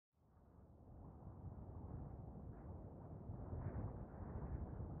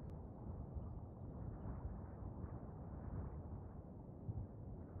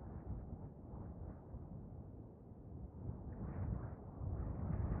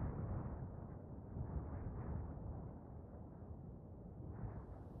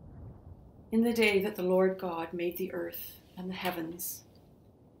In the day that the Lord God made the earth and the heavens,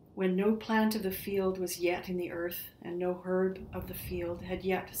 when no plant of the field was yet in the earth, and no herb of the field had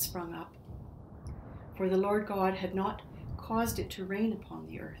yet sprung up, for the Lord God had not caused it to rain upon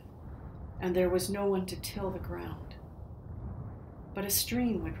the earth, and there was no one to till the ground. But a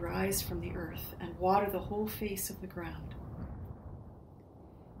stream would rise from the earth and water the whole face of the ground.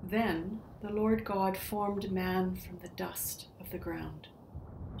 Then the Lord God formed man from the dust of the ground,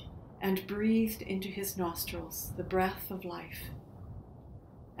 and breathed into his nostrils the breath of life,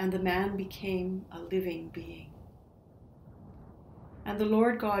 and the man became a living being. And the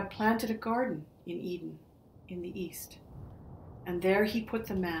Lord God planted a garden in Eden in the east, and there he put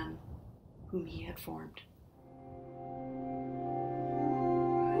the man whom he had formed.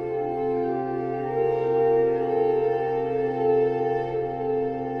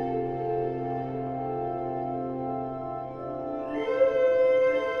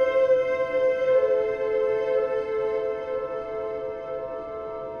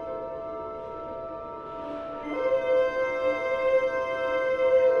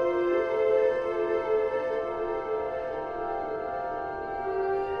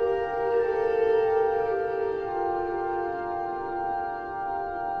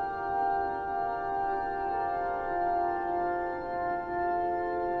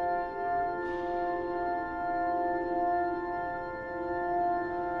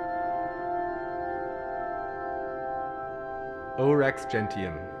 O Rex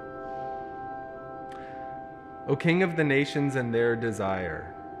Gentium. O King of the nations and their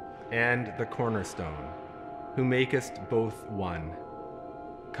desire, and the cornerstone, who makest both one,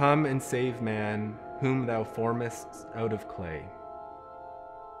 come and save man, whom thou formest out of clay.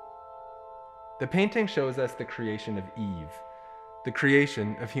 The painting shows us the creation of Eve, the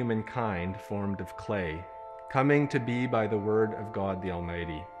creation of humankind formed of clay, coming to be by the word of God the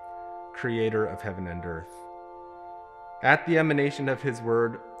Almighty, creator of heaven and earth. At the emanation of his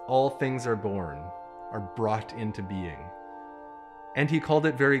word, all things are born, are brought into being. And he called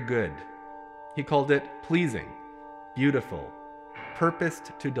it very good. He called it pleasing, beautiful,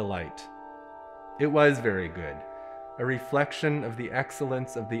 purposed to delight. It was very good, a reflection of the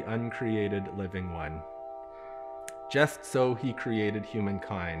excellence of the uncreated living one. Just so he created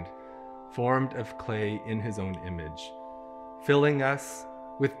humankind, formed of clay in his own image, filling us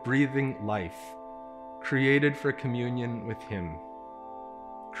with breathing life, created for communion with him.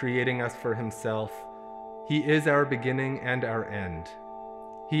 Creating us for himself, he is our beginning and our end.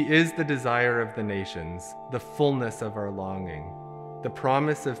 He is the desire of the nations, the fullness of our longing, the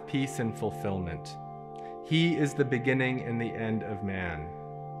promise of peace and fulfillment. He is the beginning and the end of man.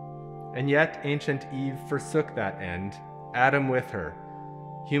 And yet ancient Eve forsook that end, Adam with her.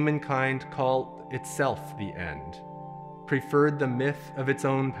 Humankind called itself the end, preferred the myth of its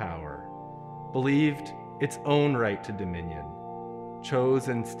own power, believed its own right to dominion, chose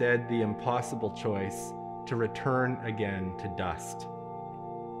instead the impossible choice to return again to dust.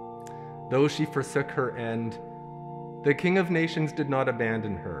 Though she forsook her end, the King of Nations did not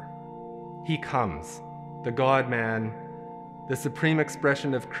abandon her. He comes, the God-man, the supreme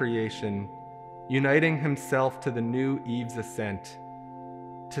expression of creation, uniting himself to the new Eve's ascent,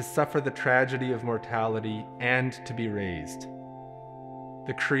 to suffer the tragedy of mortality and to be raised.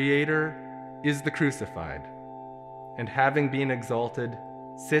 The Creator is the crucified, and having been exalted,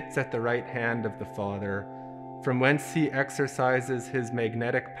 sits at the right hand of the Father, from whence he exercises his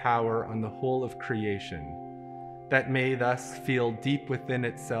magnetic power on the whole of creation, that may thus feel deep within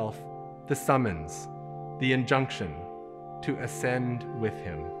itself the summons, the injunction to ascend with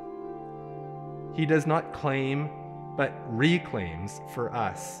him. He does not claim, but reclaims for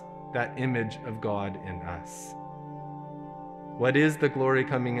us that image of God in us. What is the glory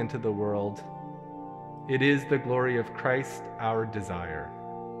coming into the world? It is the glory of Christ, our desire.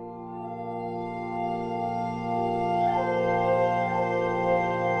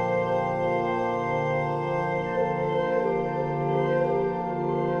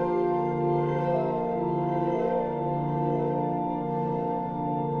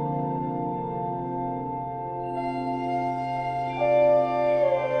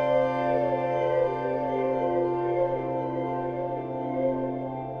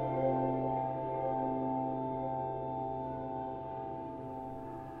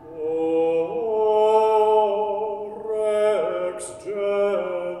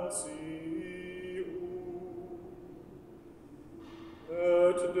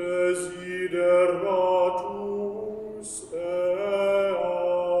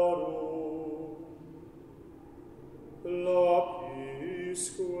 Lord.